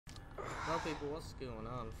Well people, what's going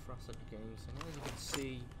on? FrostHydraGames, and as you can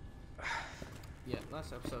see, yeah,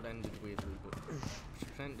 last episode ended weirdly, but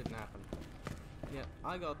pretend didn't happen. Yeah,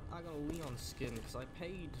 I got a Leon skin because I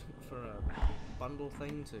paid for a bundle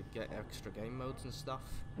thing to get extra game modes and stuff,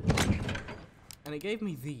 and it gave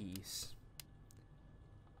me these.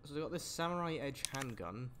 So I got this Samurai Edge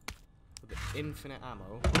handgun with infinite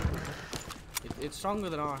ammo. It's stronger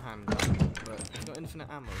than our handgun, but it's got infinite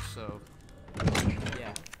ammo, so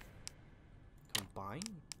yeah. Combine?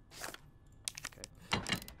 Okay.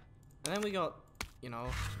 And then we got, you know,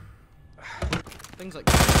 things like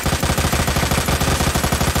this.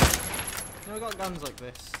 You know, we got guns like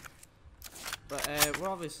this. But we're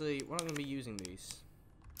not gonna be using these.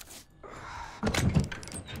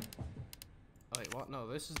 Wait, what? No,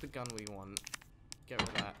 this is the gun we want. Get rid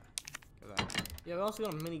of that. Get rid of that. Yeah, we also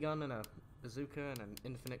got a minigun and a bazooka and an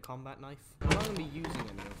infinite combat knife. We're not going to be using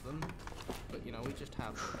any of them, but you know, we just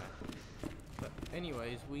have them there. But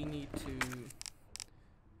anyways, we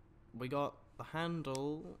got the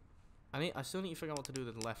handle. I still need to figure out what to do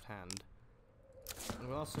with the left hand. And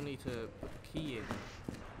we also need to key in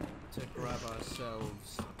to grab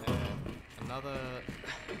ourselves another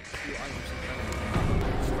few items.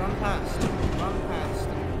 Just run past. Run past.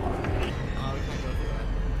 Oh, we can't go through that.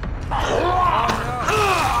 Oh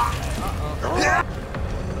no!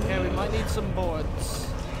 Uh-oh. Okay, we might need some boards.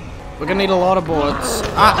 We're gonna need a lot of boards.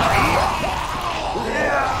 Ah!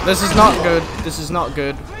 This is not good. This is not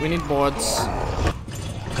good. We need boards.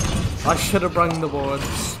 I should have brought the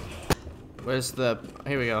boards. Where's the...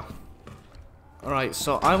 Here we go. Alright,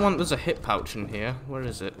 so there's a hip pouch in here. Where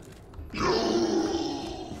is it?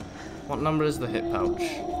 What number is the hip pouch?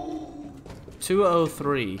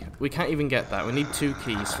 203. We can't even get that. We need 2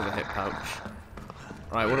 keys for the hip pouch.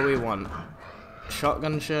 Alright, what do we want?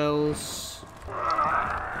 Shotgun shells.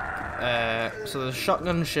 So the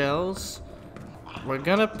shotgun shells, we're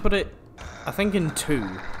gonna put it, I think, in 2.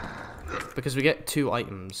 Because we get 2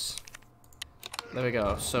 items. There we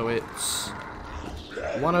go. So it's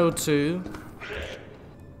 102.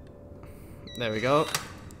 There we go.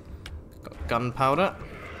 Got gunpowder.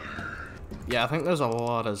 Yeah, I think there's a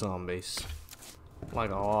lot of zombies.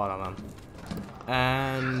 Like a lot of them.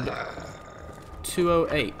 And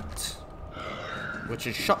 208. Which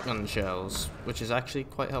is shotgun shells. Which is actually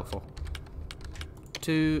quite helpful.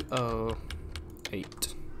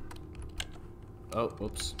 208. Oh,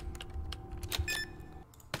 whoops.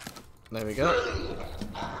 There we go.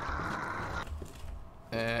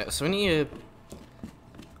 So we need to...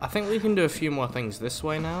 I think we can do a few more things this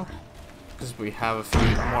way now. Because we have a few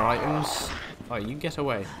more items. Oh, you get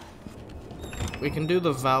away. We can do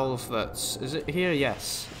the valve that's... Is it here?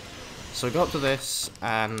 Yes. So go up to this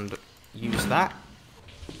and use that.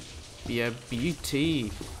 Be a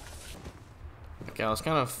beauty. Okay, I was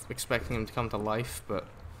kind of expecting him to come to life, but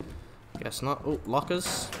guess not. Oh,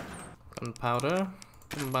 lockers. Gunpowder.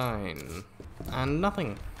 Combine. And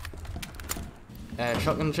nothing.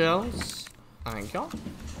 Shotgun shells. There you go.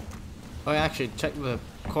 Oh, yeah, actually, check the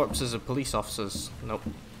corpses of police officers. Nope.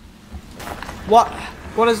 What?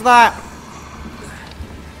 What is that?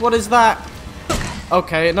 What is that?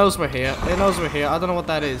 Okay, it knows we're here. It knows we're here. I don't know what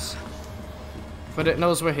that is. But it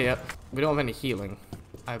knows we're here. We don't have any healing.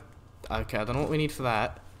 Okay, I don't know what we need for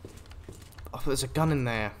that. Oh, there's a gun in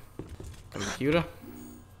there. Computer.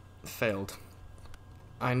 Failed.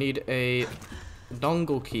 I need a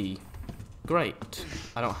dongle key. Great.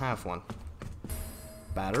 I don't have one.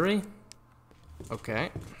 Battery?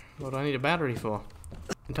 Okay. What do I need a battery for?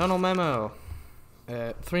 Internal memo.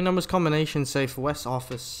 3 numbers combination safe west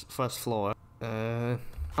office first floor.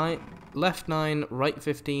 Left 9, right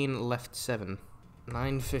 15, left 7.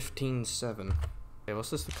 915 7. Okay,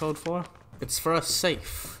 what's this the code for? It's for a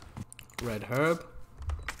safe. Red herb.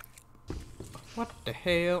 What the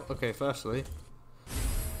hell? Okay, firstly,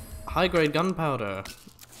 high grade gunpowder.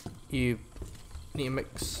 You need to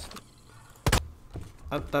mix.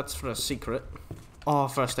 That's for a secret. Oh,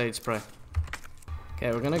 first aid spray.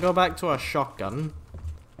 Okay, we're gonna go back to our shotgun.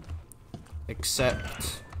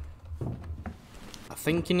 Except, I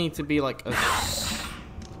think you need to be like a.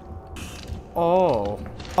 Oh,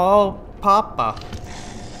 Papa.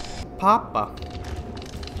 Papa.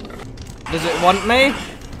 Does it want me?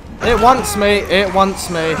 It wants me. It wants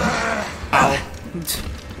me. Ow.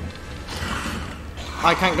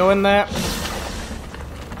 I can't go in there.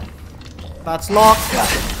 That's locked.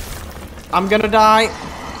 I'm gonna die.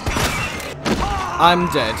 I'm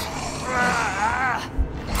dead.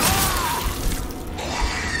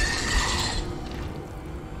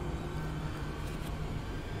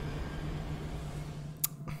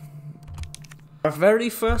 Our very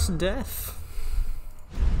first death.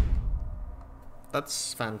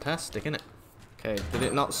 That's fantastic, isn't it? Okay, did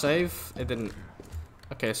it not save? It didn't.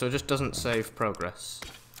 Okay, so it just doesn't save progress.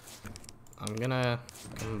 I'm gonna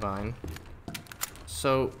combine.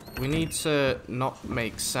 So, we need to not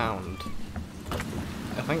make sound.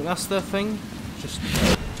 I think that's the thing. Just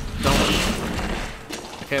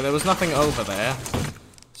don't. Okay, there was nothing over there.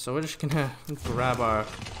 So we're just gonna grab our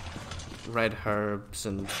red herbs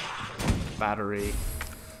and battery.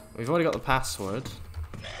 We've already got the password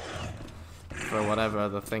for whatever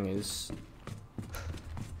the thing is.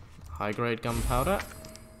 High grade gunpowder.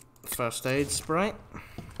 First aid spray.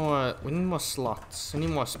 We need more slots. We need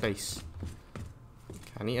more space. Okay,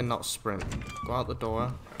 I need to not sprint. Go out the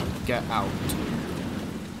door. Get out.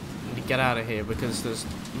 I need to get out of here because there's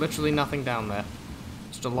literally nothing down there.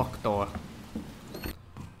 It's just a locked door.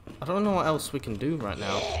 I don't know what else we can do right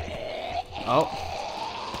now.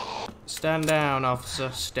 Oh. Stand down,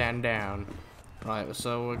 officer. Stand down. Right,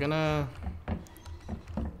 so we're gonna...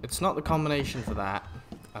 It's not the combination for that,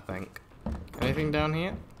 I think. Anything down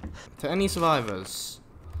here? To any survivors.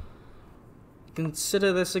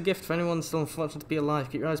 Consider this a gift for anyone still unfortunate to be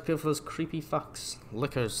alive. Keep your eyes peeled for those creepy fucks.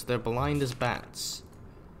 Lickers, they're blind as bats.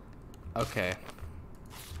 Okay.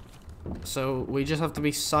 So, we just have to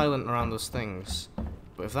be silent around those things.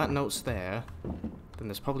 But if that note's there, then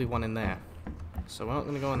there's probably one in there. So we're not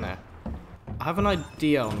going to go in there. I have an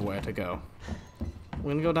idea on where to go.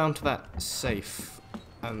 We're going to go down to that safe.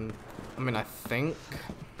 And, I mean, I think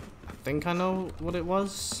I know what it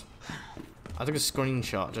was. I took a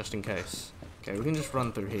screenshot just in case. Okay, we can just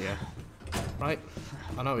run through here. Right?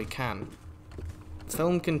 I know we can.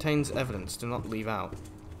 Film contains evidence. Do not leave out.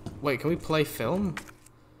 Wait, can we play film?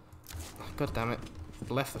 God damn it.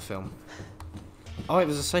 Left the film. Oh wait,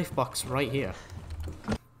 there's a safe box right here.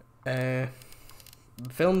 The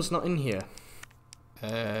film's not in here.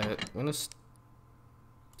 I'm gonna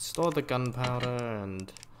store the gunpowder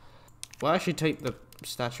and... We'll actually take the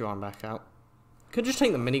statue arm back out. Could just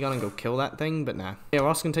take the minigun and go kill that thing, but nah. Yeah, we're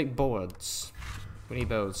also gonna take boards. We need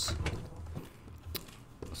those.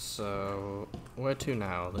 So, where to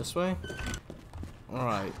now? This way?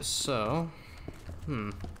 Alright, so...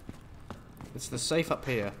 It's the safe up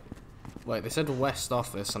here. Wait, they said west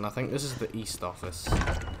office, and I think this is the east office.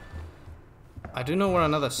 I do know where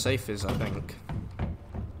another safe is, I think.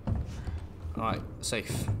 Alright,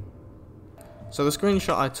 safe. So the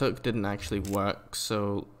screenshot I took didn't actually work,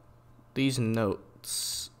 so these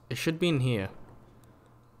notes, it should be in here.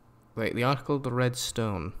 Wait, the article of the red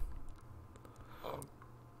stone.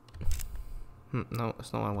 No,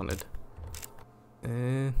 that's not what I wanted.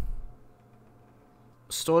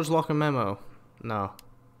 Storage locker memo. No.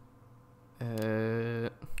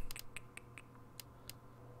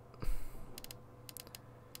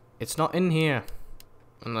 It's not in here.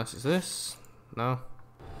 Unless it's this. No.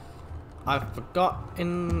 I forgot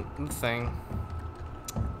in the thing.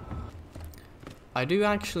 I do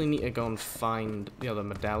actually need to go and find the other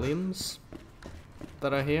medallions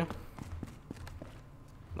that are here.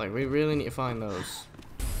 Like, we really need to find those.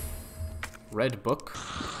 Red book.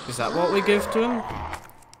 Is that what we give to him?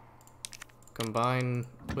 Combine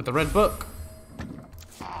with the red book.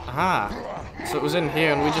 Aha! So it was in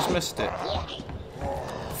here and we just missed it.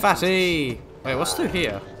 Fatty! Wait, what's through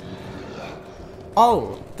here?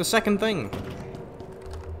 Oh! The second thing!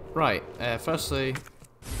 Right, firstly,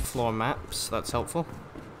 floor maps, that's helpful.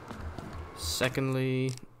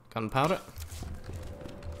 Secondly, gunpowder.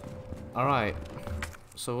 Alright,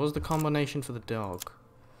 so what was the combination for the dog?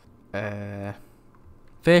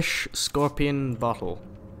 Fish, scorpion, bottle.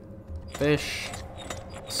 Fish,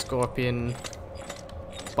 scorpion,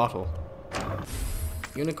 bottle.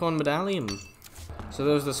 Unicorn medallion. So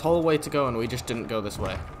there was this whole way to go and we just didn't go this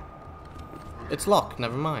way. It's locked,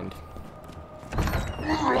 never mind.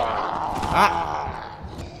 Ah!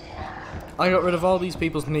 I got rid of all these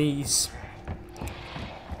people's knees.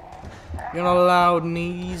 You're not allowed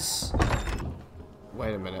knees.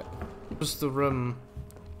 Wait a minute. Was the room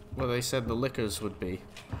where they said the liquors would be?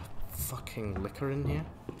 Fucking liquor in here?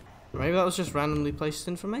 Maybe that was just randomly placed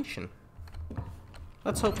information.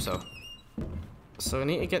 Let's hope so. So I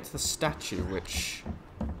need to get to the statue, which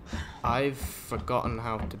I've forgotten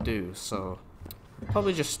how to do, so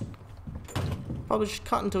probably just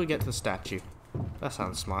cut until we get to the statue. That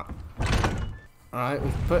sounds smart. Alright,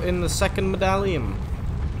 we've put in the second medallion.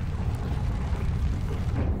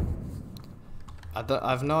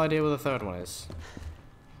 I've no idea where the third one is.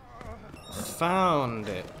 Found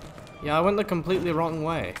it. Yeah, I went the completely wrong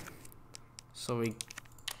way. So we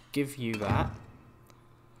give you that.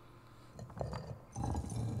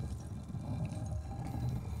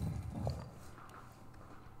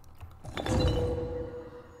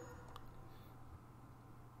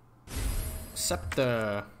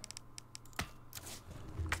 Scepter.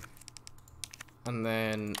 And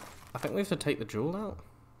then I think we have to take the jewel out.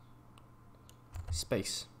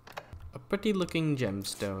 Space. A pretty looking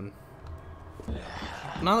gemstone.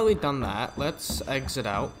 Now that we've done that, let's exit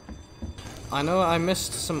out. I know I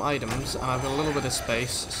missed some items and I've got a little bit of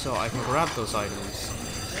space, so I can grab those items.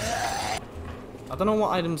 I don't know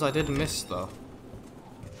what items I did miss though.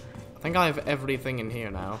 I think I have everything in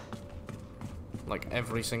here now. Like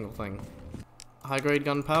every single thing. High grade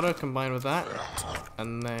gunpowder combined with that.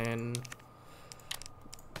 And then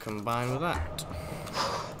combine with that.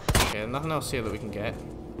 Okay, nothing else here that we can get.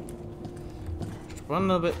 Just run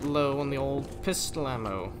a bit low on the old pistol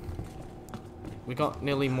ammo. We got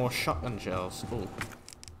nearly more shotgun shells. Ooh.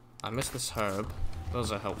 I missed this herb.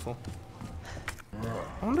 Those are helpful.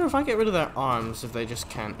 I wonder if I get rid of their arms if they just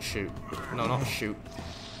can't shoot. No, not shoot.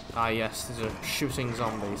 Ah yes, these are shooting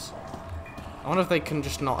zombies. I wonder if they can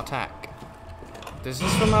just not attack. Does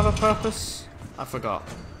this one have a purpose? I forgot.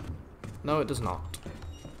 No, it does not.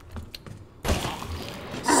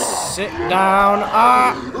 Sit down.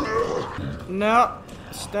 Ah! No.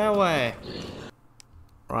 Stay away.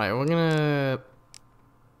 Right, we're gonna...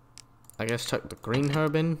 I guess chuck the green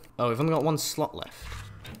herb in. Oh, we've only got one slot left.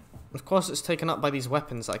 Of course it's taken up by these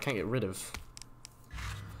weapons that I can't get rid of.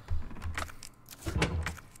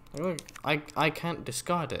 Look, I can't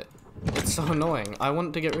discard it. It's so annoying. I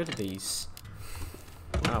want to get rid of these.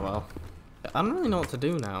 Oh well. I don't really know what to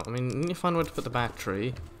do now. I mean, we need to find where to put the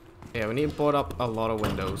battery. Yeah, we need to board up a lot of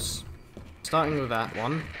windows. Starting with that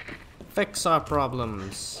one. Fix our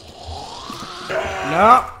problems.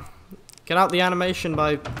 No! Get out the animation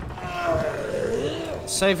by...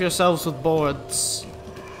 Save yourselves with boards.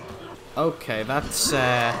 Okay, that's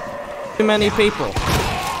too many people.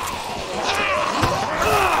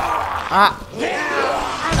 Ah!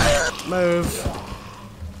 Move.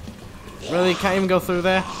 Really? Can't even go through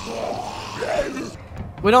there?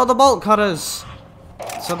 We don't have the bolt cutters!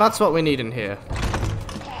 So that's what we need in here.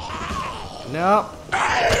 No.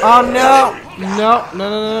 Oh no! No, no,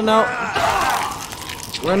 no, no, no.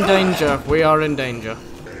 We're in danger. We are in danger.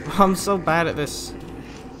 I'm so bad at this.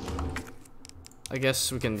 I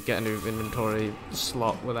guess we can get a new inventory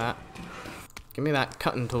slot with that. Give me that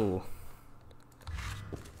cutting tool.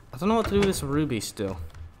 I don't know what to do with this ruby still.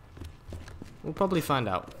 We'll probably find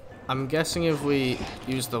out. I'm guessing if we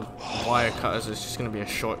use the wire cutters, it's just going to be a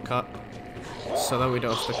shortcut. So that we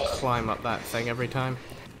don't have to climb up that thing every time.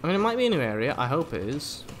 I mean, it might be a new area. I hope it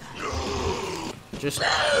is. Just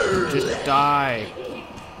die.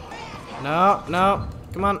 No, no.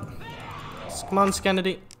 Come on. Come on,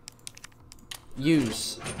 Skennedy.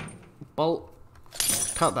 Use. Bolt.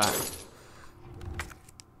 Cut that.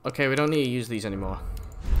 Okay, we don't need to use these anymore.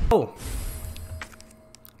 Oh!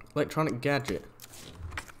 Electronic gadget.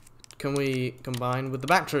 Can we combine with the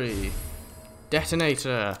battery?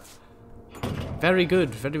 Detonator. Very good.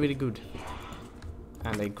 Very, very good.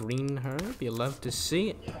 And a green herb. You love to see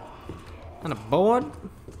it. And a board.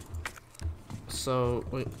 So,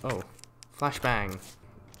 wait, oh. Flashbang.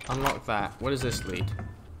 Unlock that. Where does this lead?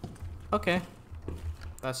 Okay.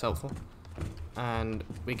 That's helpful. And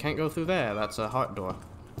we can't go through there. That's a heart door.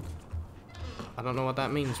 I don't know what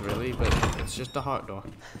that means really, but it's just a heart door.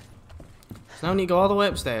 So now we need to go all the way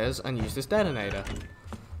upstairs and use this detonator.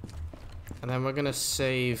 And then we're gonna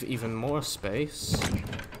save even more space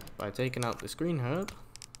by taking out this green herb.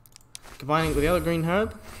 Combining it with the other green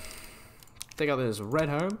herb. Take out this red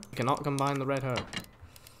herb. We cannot combine the red herb.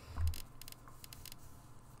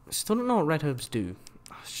 I still don't know what red herbs do.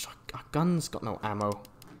 Our gun's got no ammo.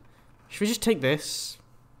 Should we just take this?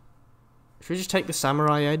 Should we just take the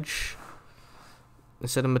samurai edge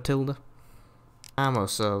instead of Matilda? Ammo,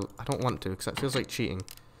 so I don't want to because that feels like cheating.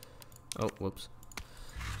 Oh, whoops.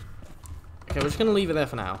 Okay, we're just gonna leave it there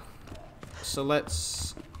for now. So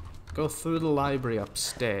let's go through the library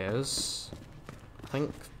upstairs. I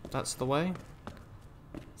think that's the way.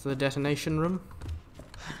 To the detonation room.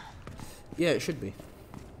 Yeah, it should be.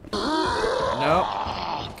 No,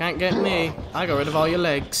 can't get me. I got rid of all your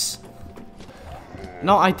legs.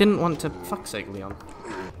 No, I didn't want to. Fuck's sake, Leon.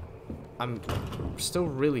 I'm still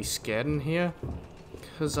really scared in here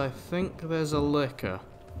because I think there's a liquor.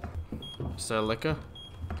 Is there a liquor?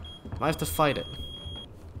 I have to fight it.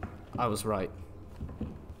 I was right.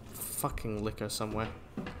 Fucking liquor somewhere.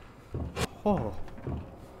 Oh,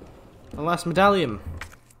 the last medallion.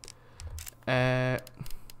 Where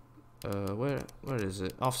is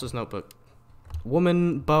it? Officer's notebook.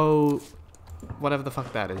 Woman, bow, whatever the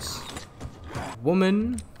fuck that is.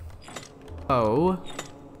 Woman, bow,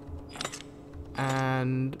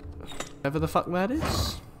 and whatever the fuck that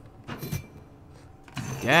is.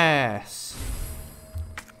 Yes.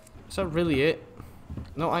 Is that really it?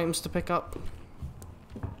 No items to pick up?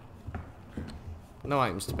 No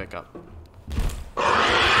items to pick up.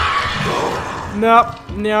 Nope,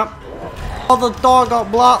 nope. Oh, the door got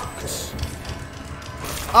blocked.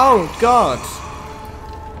 Oh, God.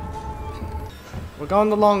 We're going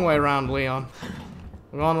the long way around, Leon.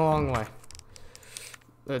 We're going the long way.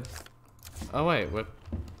 Oh, wait,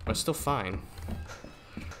 we're still fine.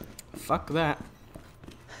 Fuck that.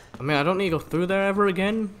 I mean, I don't need to go through there ever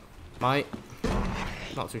again. Might.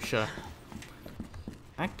 Not too sure.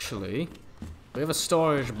 Actually, we have a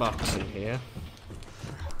storage box in here.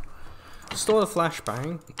 Store the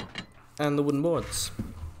flashbang and the wooden boards.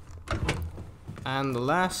 And the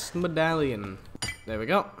last medallion. There we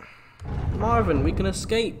go. Marvin, we can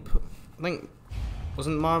escape. I think,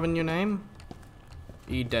 wasn't Marvin your name?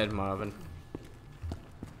 You dead, Marvin.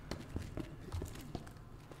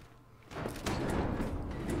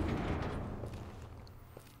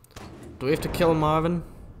 Do we have to kill Marvin?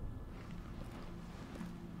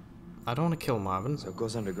 I don't want to kill Marvin. So it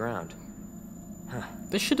goes underground. Huh.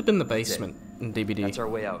 This should have been the basement in DBD. That's our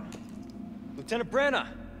way out. Lieutenant Brenna!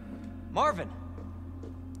 Marvin!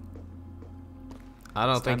 I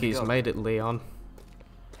don't think he's made it, Leon.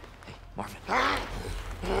 Hey, Marvin.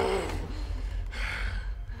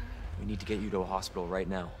 We need to get you to a hospital right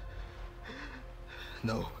now.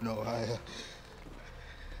 No,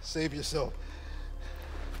 save yourself.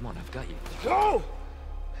 Come on, I've got you. Go!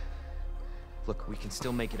 Look, we can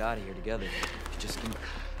still make it out of here together. Just give me...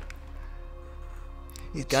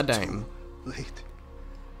 It's Goddamn. too late.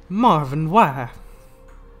 Marvin, why?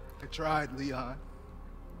 I tried, Leon.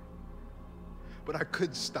 But I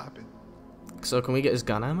couldn't stop it. So can we get his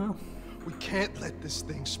gun ammo? We can't let this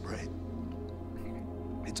thing spread.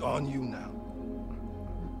 It's on you now.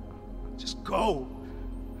 Just go.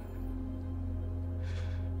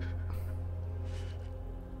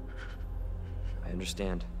 I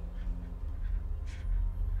understand.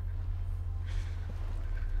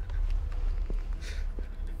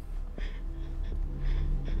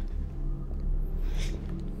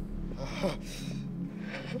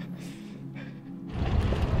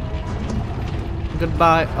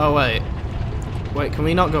 Goodbye. Oh wait. Wait, can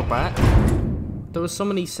we not go back? There were so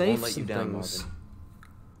many safes let you and down, things.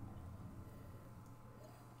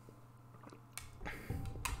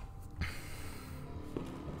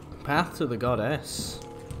 Path to the goddess.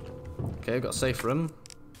 Okay, got safe room.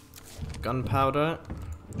 Gunpowder.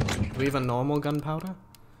 Do we have a normal gunpowder?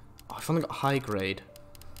 Oh, I've only got high grade.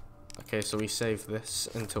 Okay, so we save this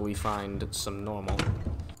until we find some normal.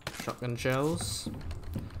 Shotgun shells.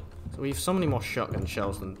 So we have so many more shotgun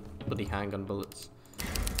shells than bloody handgun bullets.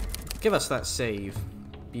 Give us that save.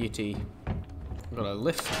 Beauty. We've got a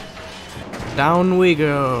lift. Down we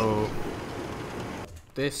go.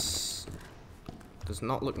 This does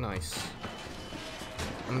not look nice.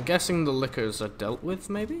 I'm guessing the liquors are dealt with,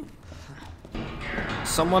 maybe?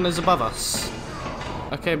 Someone is above us.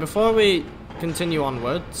 Okay, before we continue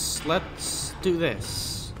onwards, let's do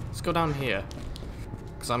this. Let's go down here.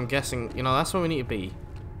 Because I'm guessing, you know, that's where we need to be.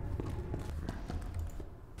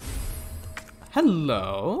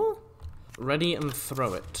 Hello? Ready and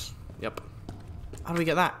throw it. Yep. How do we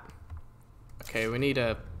get that? Okay, we need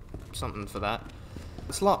something for that.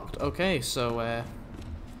 It's locked. Okay, so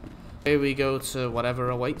here we go to whatever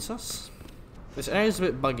awaits us. This area's a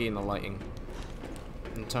bit buggy in the lighting.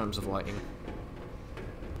 In terms of lighting.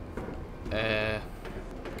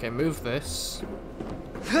 Okay, move this.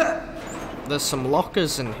 There's some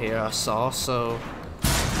lockers in here I saw, so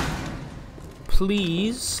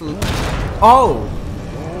please. Oh!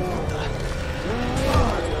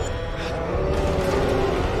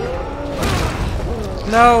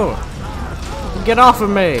 No! Get off of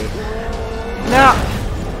me! No!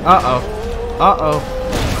 Uh-oh. Uh-oh.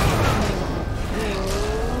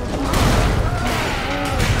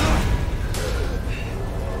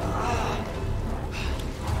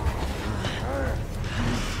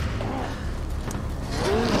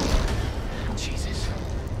 Jesus.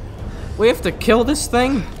 We have to kill this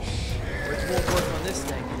thing? Where's more work on this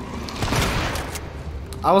thing?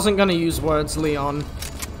 I wasn't gonna use words, Leon.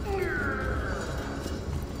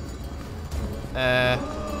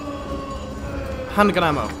 Handgun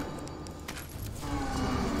ammo.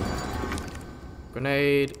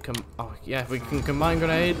 Grenade. Oh, yeah, we can combine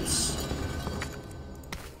grenades.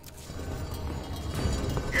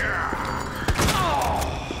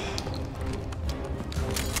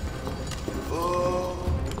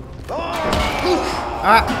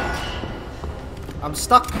 Ah! I'm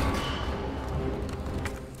stuck.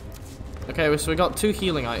 Okay, so we got 2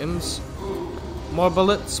 healing items. More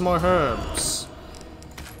bullets, more herbs.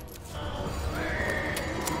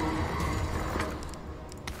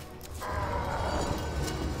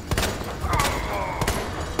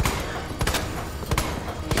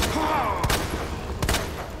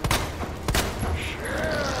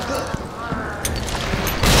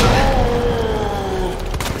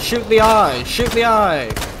 Shoot the eye! Shoot the eye!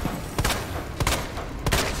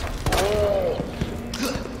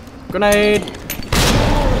 Grenade!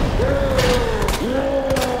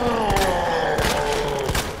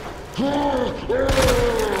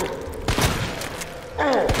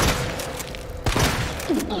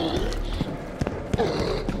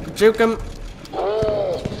 Juke him!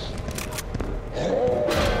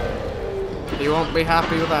 He won't be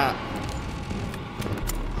happy with that.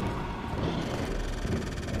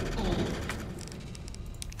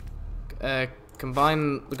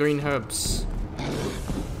 Combine the green herbs.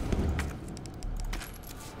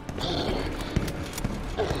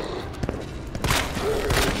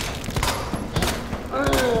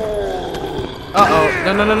 Uh-oh.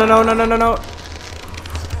 No, no, no, no, no, no, no, no, no.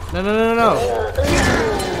 No, no, no, no, no.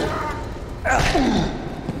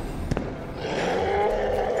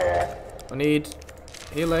 I need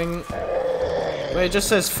healing. Wait, it just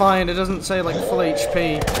says fine. It doesn't say, like, full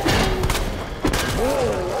HP.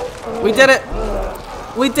 We did it!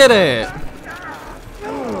 We did it!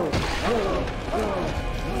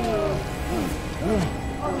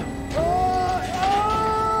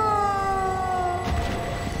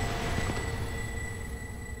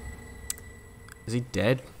 Is he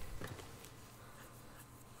dead?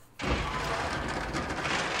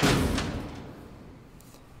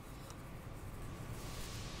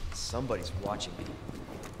 Somebody's watching me.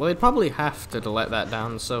 Well, they'd probably have to let that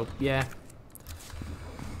down, so yeah.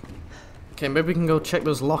 Okay, maybe we can go check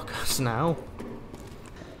those lockers now.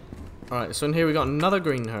 Alright, so in here we got another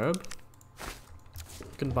green herb.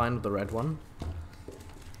 Combined with the red one.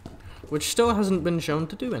 Which still hasn't been shown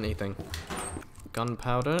to do anything.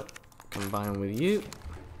 Gunpowder. Combine with you.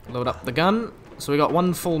 Load up the gun. So we got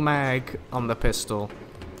 1 full mag on the pistol.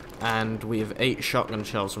 And we have 8 shotgun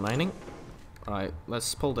shells remaining. Alright,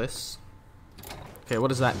 let's pull this. Okay, what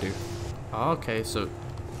does that do? Okay, so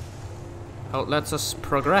it lets us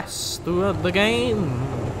progress through the game.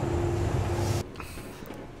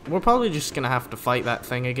 We're probably just gonna have to fight that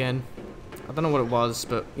thing again. I don't know what it was,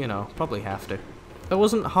 but, you know, probably have to. It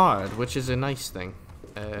wasn't hard, which is a nice thing.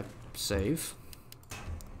 Save.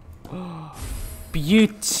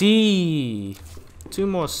 Beauty! 2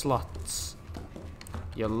 more slots.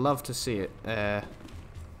 You'll love to see it.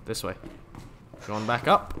 This way. Going back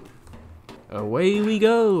up. Away we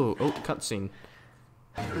go! Oh, cutscene.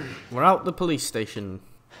 We're out the police station.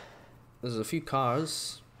 There's a few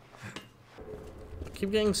cars. I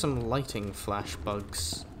keep getting some lighting flash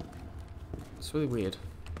bugs. It's really weird.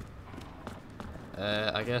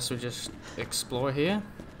 I guess we just explore here.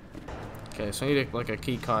 Okay, so I need like a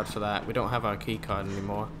key card for that. We don't have our key card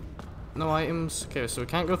anymore. No items. Okay, so we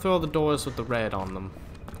can't go through all the doors with the red on them.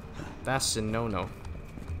 That's a no-no.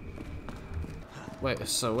 Wait,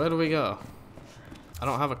 so where do we go? I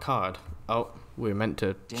don't have a card. Oh, we were meant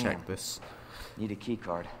to check this. Need a key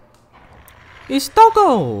card. It's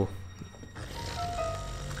Doggo!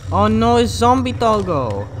 Oh no, it's zombie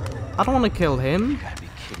Doggo! I don't want to kill him. You gotta be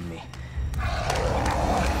kidding me.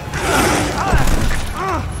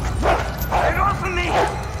 Get off of me!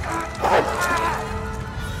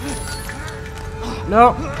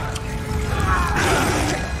 No!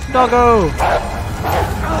 Doggo!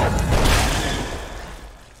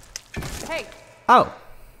 Hey! Oh!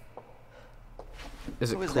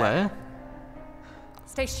 Is it Who is Claire? that?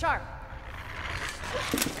 Stay sharp.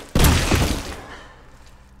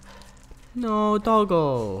 No,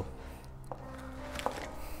 Doggo!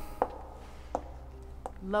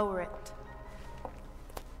 Lower it.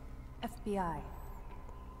 FBI.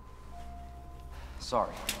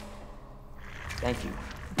 Sorry. Thank you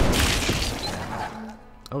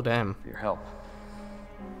Oh damn. for your help.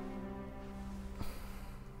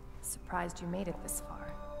 Surprised you made it this far.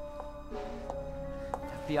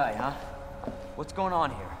 FBI, huh? What's going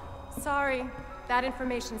on here? Sorry, that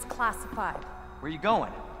information's classified. Where are you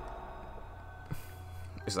going?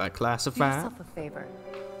 Is that Do classified? yourself a favor.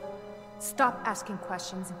 Stop asking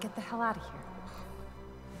questions and get the hell out of here.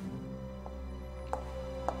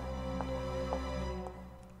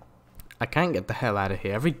 I can't get the hell out of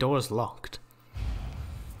here. Every door's locked.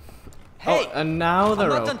 Hey! Oh, and now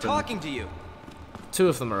they're I'm not open. done talking to you. 2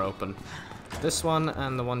 of them are open. This one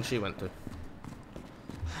and the one she went to.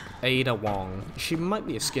 Ada Wong. She might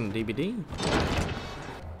be a skin DVD.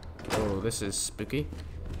 Oh, this is spooky.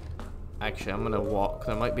 Actually, I'm gonna walk.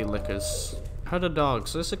 There might be lickers. Heard a dog,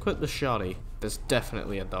 so let's equip the shotty. There's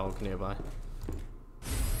definitely a dog nearby.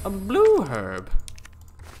 A blue herb.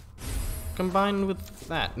 Combined with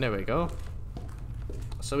that. There we go.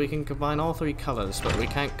 So we can combine all 3 colors, but we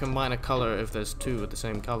can't combine a color if there's 2 with the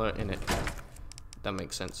same color in it. That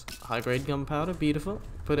makes sense. High grade gunpowder, beautiful.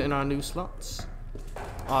 Put it in our new slots.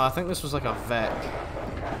 Oh, I think this was like a vet.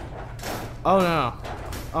 Oh no.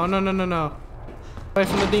 Oh no no no no. Away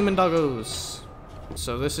from the demon doggos.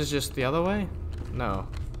 So this is just the other way? No.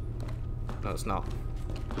 No, it's not.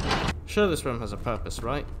 Sure, this room has a purpose,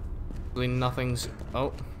 right? Really nothing's...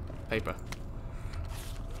 Oh. Paper.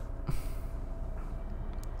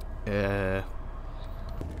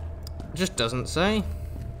 Just doesn't say.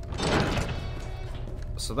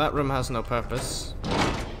 So that room has no purpose.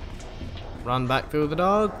 Run back through the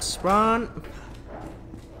dogs. Run!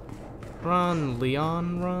 Run,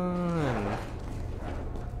 Leon, run!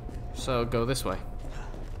 So, go this way.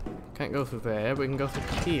 Can't go through there, we can go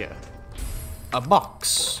through here. A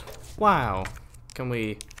box! Wow! Can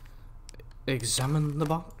we examine the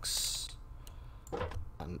box?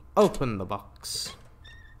 And open the box.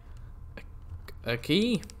 A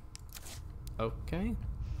key? Okay.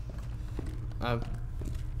 Okay,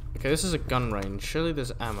 this is a gun range. Surely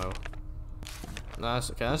there's ammo. No,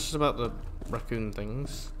 that's okay. That's just about the raccoon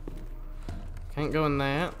things. Can't go in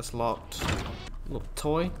there. It's locked. Little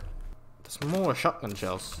toy. There's more shotgun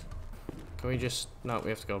shells. Can we just... No, we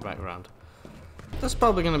have to go back around. That's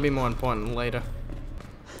probably going to be more important later.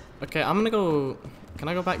 Okay, I'm going to go... Can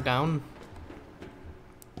I go back down?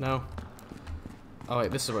 No. Oh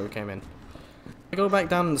wait, this is where we came in. I go back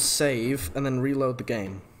down and save, and then reload the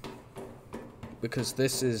game. Because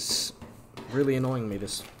this is really annoying me,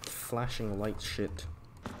 this flashing light shit.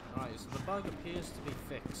 Alright, so the bug appears to be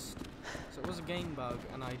fixed. So it was a game bug,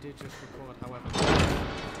 and I did just record however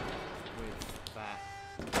with that.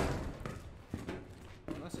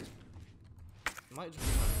 Unless it's... It might just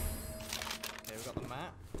be fine. Okay, we've got the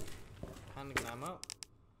map. Handing ammo.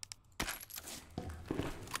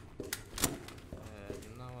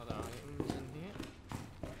 No other items in here.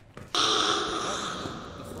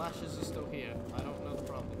 Oh, the flashes are still here. I don't know the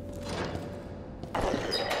problem.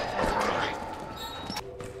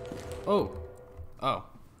 Oh. Oh.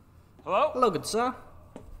 Hello? Hello, good sir.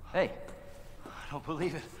 Hey, I don't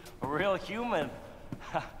believe it. A real human.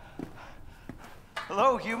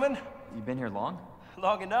 Hello, human. you been here long?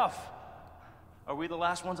 Long enough. Are we the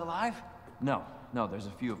last ones alive? No, there's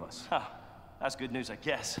a few of us. Huh. That's good news, I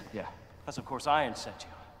guess. Yeah. That's of course Iron sent you.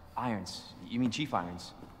 Irons. You mean Chief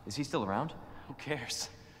Irons? Is he still around? Who cares?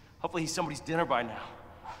 Hopefully he's somebody's dinner by now.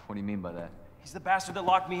 What do you mean by that? He's the bastard that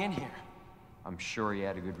locked me in here. I'm sure he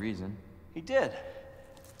had a good reason. He did.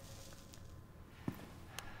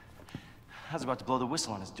 I was about to blow the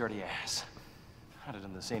whistle on his dirty ass. I'd have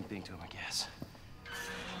done the same thing to him, I guess.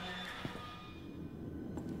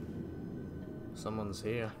 Someone's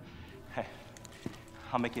here. Hey,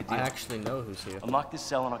 I'll make you a deal. I actually know who's here. Unlock this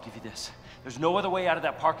cell and I'll give you this. There's no other way out of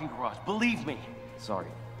that parking garage. Believe me. Sorry,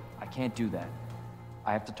 I can't do that.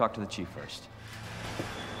 I have to talk to the chief first.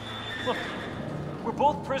 Look, we're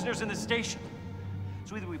both prisoners in this station.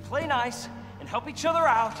 So either we play nice and help each other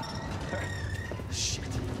out, or... Shit.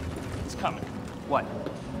 It's coming. What?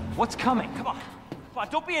 What's coming? Come on. Come on,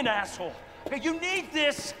 don't be an asshole. Okay, you need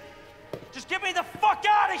this. Just get me the fuck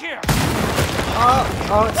out of here!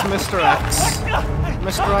 Oh, it's Mr. X.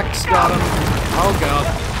 Mr. X got him. Oh god.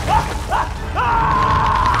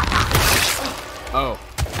 Oh.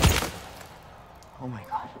 Oh my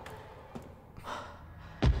god.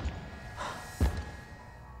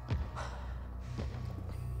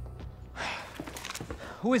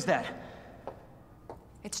 Who is that?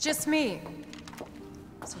 It's just me.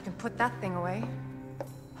 So you can put that thing away.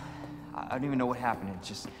 I don't even know what happened. It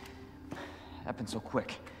just happened so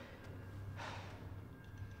quick.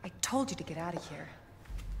 I told you to get out of here.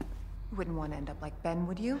 You wouldn't want to end up like Ben,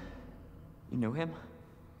 would you? You knew him?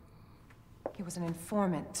 He was an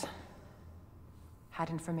informant. Had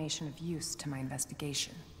information of use to my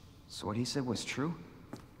investigation. So what he said was true?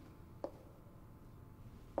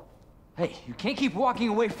 Hey, you can't keep walking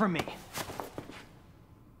away from me.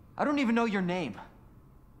 I don't even know your name.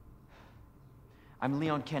 I'm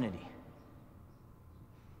Leon Kennedy.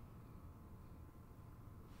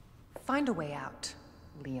 Find a way out,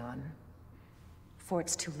 Leon. Before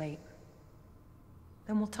it's too late.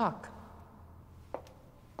 Then we'll talk.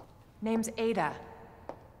 Name's Ada.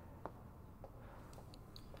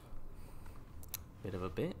 Bit of a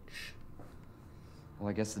bitch. Well,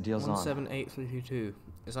 I guess the deal's on. 178322.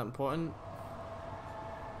 Is that important?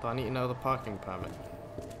 Do I need to know the parking permit?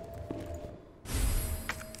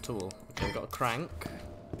 Tool. Okay, we got a crank.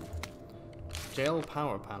 Jail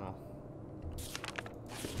power panel.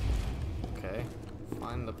 Okay.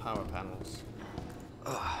 Find the power panels.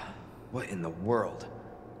 Ugh, what in the world?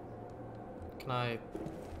 Can I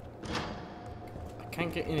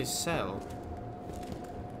can't get in his cell.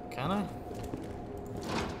 Can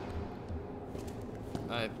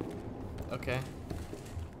I? Okay.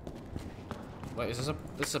 Wait, is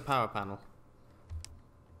this is a power panel?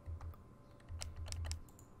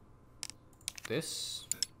 This?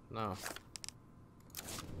 No.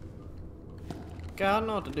 Okay, I don't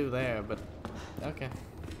know what to do there, but okay.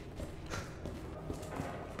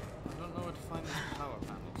 I don't know where to find these power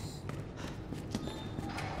panels.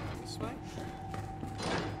 This way?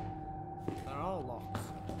 They're all locked.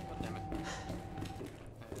 God damn it.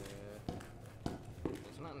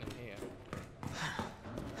 There's nothing in here.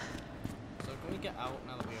 So can we get out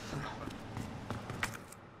now that we have the number?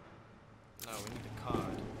 No, we need a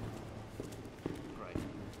card. Great.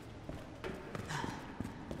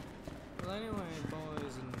 Well anyway,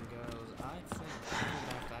 boys and girls, I think I'm going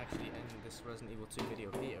to have to actually end this Resident Evil 2 video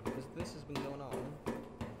here, because this has been going on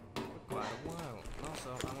for quite a while. And also,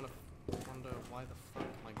 I want to wonder why the fuck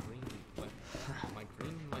my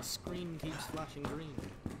screen keeps flashing green.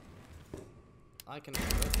 I can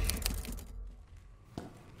push.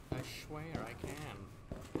 I swear I can.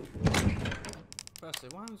 Firstly,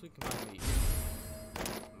 why was we combine these?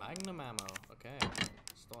 Magnum ammo. Okay,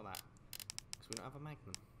 store that. Because we don't have a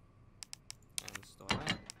magnum. And store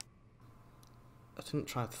that. I didn't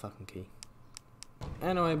try the fucking key.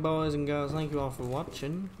 Anyway, boys and girls, thank you all for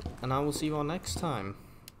watching. And I will see you all next time.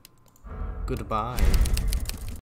 Goodbye.